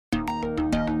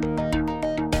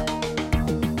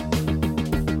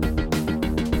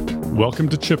Welcome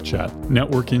to Chip Chat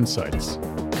Network Insights.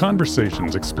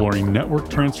 Conversations exploring network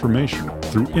transformation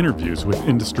through interviews with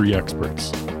industry experts.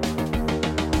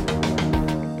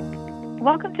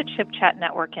 Welcome to Chip Chat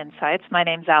Network Insights. My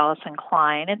name's Allyson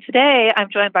Klein, and today I'm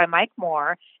joined by Mike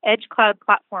Moore, Edge Cloud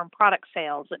Platform Product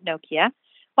Sales at Nokia.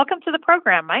 Welcome to the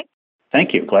program, Mike.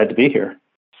 Thank you. Glad to be here.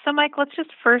 So, Mike, let's just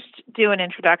first do an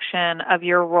introduction of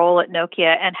your role at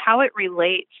Nokia and how it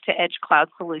relates to Edge Cloud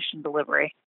solution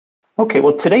delivery. Okay,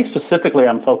 well, today specifically,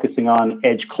 I'm focusing on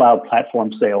Edge Cloud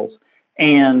Platform Sales,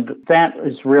 and that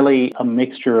is really a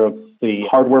mixture of the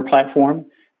hardware platform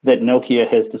that Nokia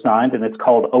has designed, and it's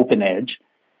called openEDGE.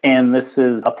 And this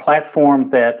is a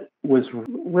platform that was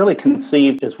really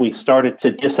conceived as we started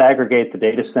to disaggregate the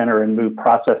data center and move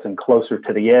processing closer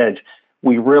to the edge.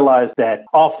 We realized that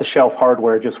off-the-shelf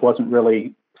hardware just wasn't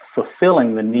really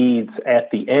fulfilling the needs at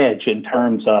the edge in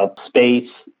terms of space,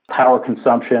 power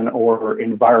consumption, or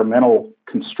environmental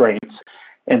constraints.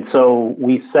 And so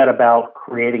we set about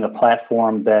creating a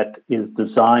platform that is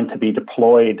designed to be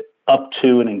deployed up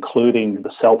to and including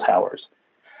the cell towers.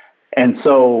 And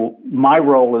so my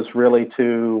role is really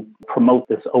to promote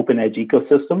this openEDGE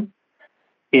ecosystem.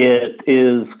 It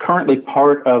is currently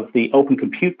part of the Open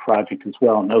Compute project as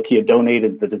well. Nokia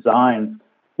donated the design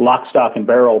lock, stock, and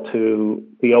barrel to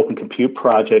the Open Compute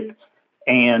project,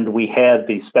 and we had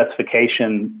the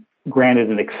specification granted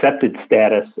an accepted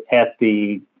status at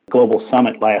the Global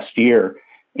Summit last year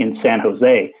in San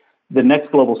Jose. The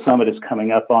next Global Summit is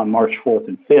coming up on March 4th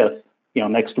and 5th,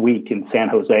 next week in San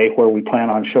Jose, where we plan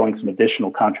on showing some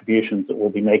additional contributions that we'll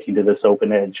be making to this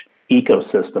openEDGE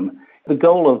ecosystem. The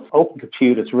goal of Open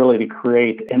Compute is really to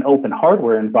create an open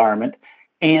hardware environment,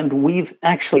 and we've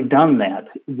actually done that.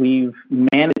 We've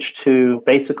managed to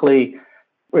basically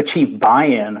achieve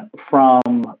buy-in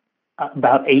from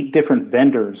about 8 different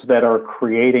vendors that are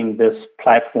creating this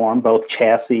platform, both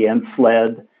chassis and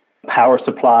sled, power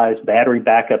supplies, battery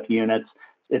backup units.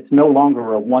 It's no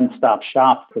longer a one-stop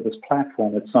shop for this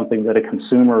platform. It's something that a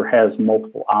consumer has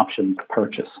multiple options to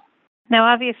purchase. Now,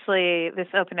 obviously, this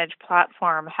openEDGE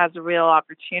platform has a real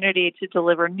opportunity to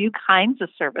deliver new kinds of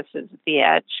services at the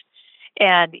edge.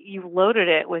 And you've loaded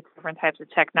it with different types of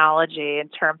technology in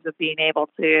terms of being able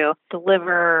to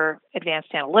deliver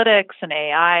advanced analytics and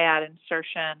AI at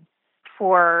insertion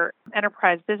for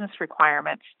enterprise business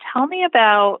requirements. Tell me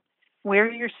about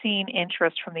where you're seeing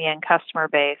interest from the end customer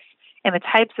base and the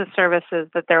types of services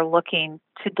that they're looking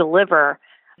to deliver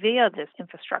via this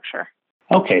infrastructure.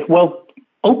 Okay, well,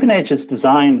 openEDGE is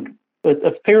designed with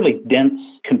a fairly dense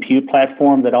compute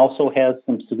platform that also has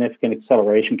some significant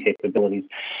acceleration capabilities.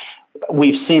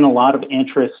 We've seen a lot of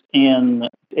interest in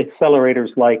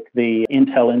accelerators like the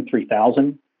Intel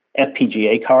N3000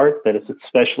 FPGA card that is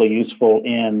especially useful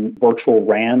in virtual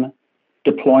RAN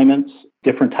deployments.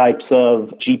 Different types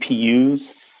of GPUs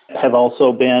have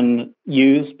also been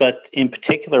used, but in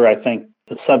particular, I think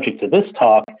the subject of this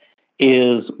talk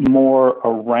is more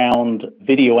around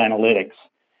video analytics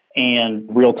and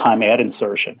real-time ad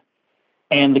insertion.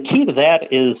 And the key to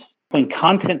that is when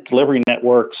content delivery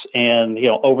networks and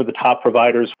over-the-top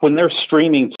providers, when they're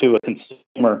streaming to a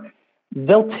consumer,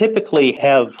 they'll typically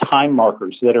have time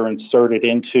markers that are inserted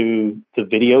into the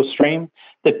video stream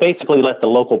that basically let the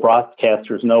local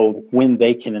broadcasters know when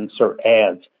they can insert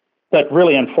ads. But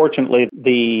really, unfortunately,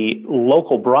 the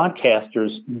local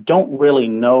broadcasters don't really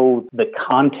know the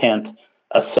content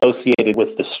associated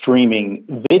with the streaming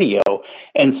video.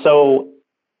 And so,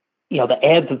 the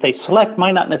ads that they select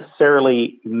might not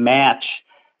necessarily match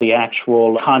the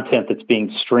actual content that's being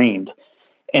streamed.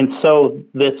 And so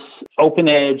this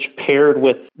openEDGE paired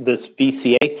with this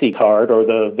VCAC card, or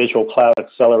the Visual Cloud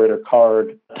Accelerator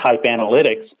card type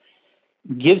analytics,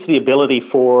 gives the ability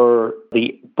for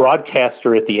the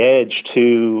broadcaster at the edge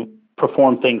to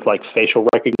perform things like facial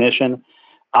recognition,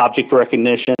 object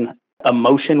recognition,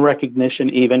 emotion recognition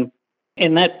even.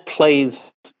 And that plays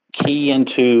key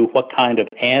into what kind of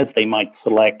ads they might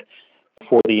select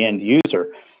for the end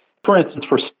user. For instance,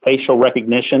 for facial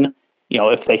recognition,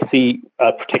 if they see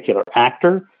a particular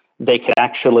actor, they can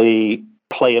actually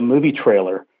play a movie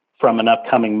trailer from an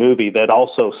upcoming movie that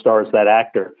also stars that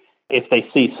actor. If they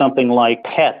see something like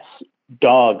pets,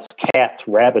 dogs, cats,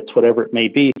 rabbits, whatever it may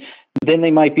be, then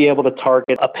they might be able to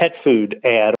target a pet food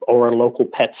ad or a local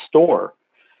pet store.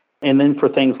 And then for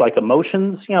things like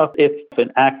emotions, if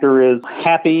an actor is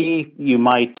happy, you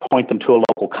might point them to a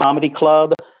local comedy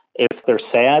club. If they're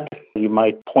sad, you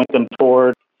might point them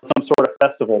toward some sort of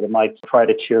festival that might try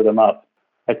to cheer them up.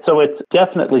 And so it's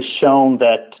definitely shown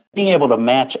that being able to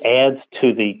match ads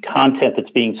to the content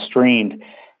that's being streamed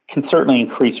can certainly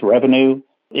increase revenue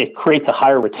It creates a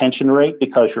higher retention rate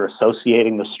because you're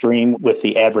associating the stream with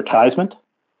the advertisement.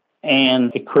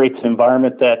 And it creates an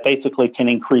environment that basically can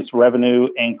increase revenue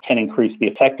and can increase the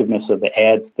effectiveness of the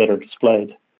ads that are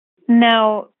displayed.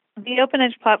 Now, the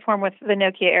openEDGE platform with the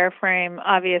Nokia AirFrame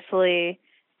obviously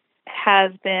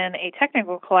has been a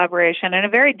technical collaboration and a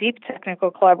very deep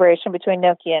technical collaboration between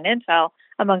Nokia and Intel,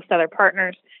 amongst other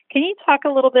partners. Can you talk a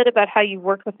little bit about how you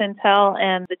work with Intel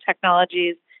and the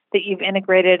technologies that you've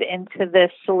integrated into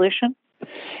this solution?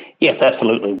 Yes,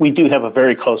 absolutely. We do have a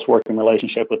very close working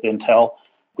relationship with Intel.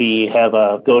 We have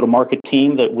a go-to-market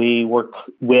team that we work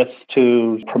with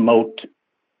to promote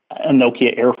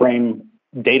Nokia AirFrame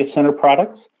data center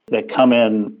products that come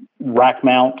in rack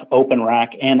mount, open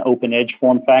rack, and openEDGE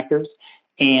form factors.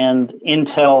 And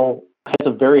Intel has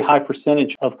a very high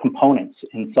percentage of components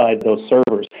inside those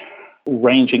servers,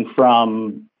 ranging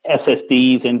from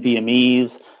SSDs,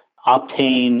 NVMEs,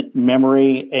 Optane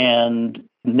memory, and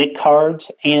NIC cards,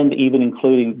 and even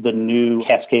including the new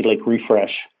Cascade Lake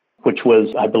refresh, which was,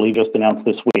 I believe, just announced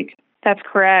this week. That's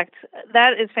correct.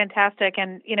 That is fantastic.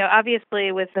 And,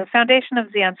 obviously with the foundation of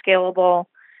Xeon Scalable,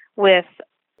 with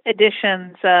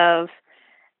additions of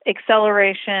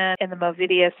acceleration in the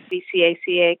Movidius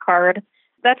VCACA card,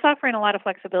 that's offering a lot of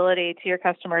flexibility to your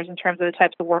customers in terms of the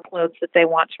types of workloads that they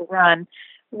want to run.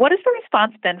 What has the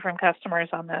response been from customers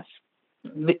on this?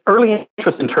 The early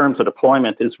interest in terms of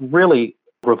deployment is really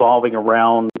revolving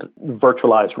around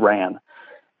virtualized RAN.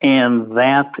 And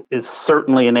that is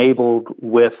certainly enabled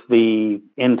with the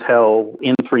Intel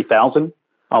N3000,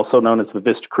 also known as the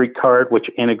Vista Creek card, which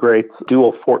integrates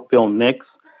dual Fortville NICs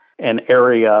and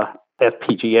area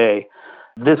FPGA.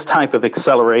 This type of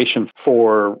acceleration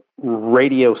for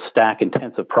radio stack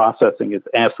intensive processing is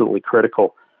absolutely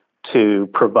critical to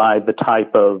provide the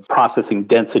type of processing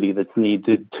density that's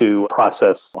needed to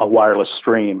process a wireless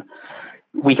stream.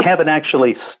 We haven't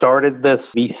actually started this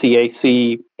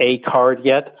VCACA card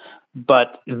yet,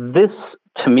 but this,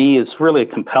 to me, is really a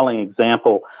compelling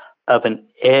example of an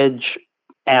edge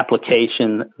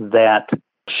application that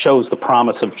shows the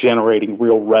promise of generating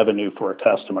real revenue for a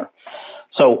customer.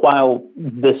 So while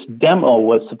this demo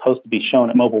was supposed to be shown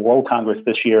at Mobile World Congress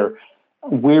this year,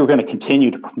 we're going to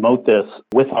continue to promote this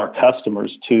with our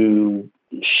customers to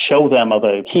show them of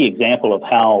a key example of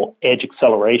how edge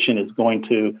acceleration is going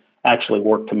to actually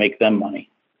work to make them money.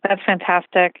 That's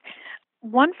fantastic.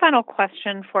 One final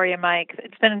question for you, Mike.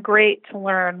 It's been great to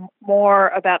learn more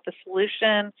about the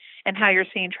solution and how you're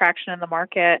seeing traction in the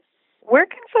market. Where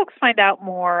can folks find out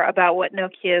more about what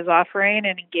Nokia is offering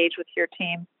and engage with your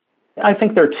team? I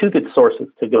think there are two good sources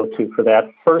to go to for that.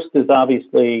 First is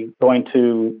obviously going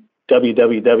to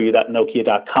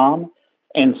www.nokia.com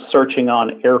and searching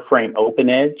on AirFrame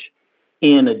openEDGE.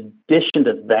 In addition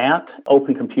to that,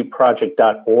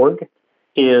 opencomputeproject.org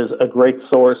is a great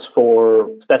source for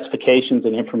specifications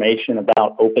and information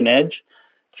about openEDGE.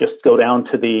 Just go down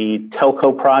to the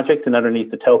telco project, and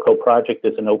underneath the telco project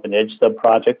is an openEDGE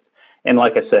sub-project. And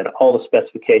like I said, all the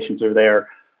specifications are there,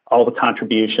 all the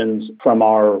contributions from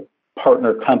our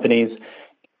partner companies,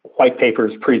 white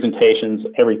papers, presentations,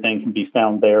 everything can be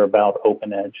found there about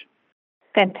openEDGE.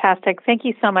 Fantastic. Thank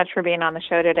you so much for being on the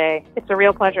show today. It's a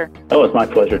real pleasure. Oh, it's my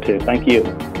pleasure too. Thank you.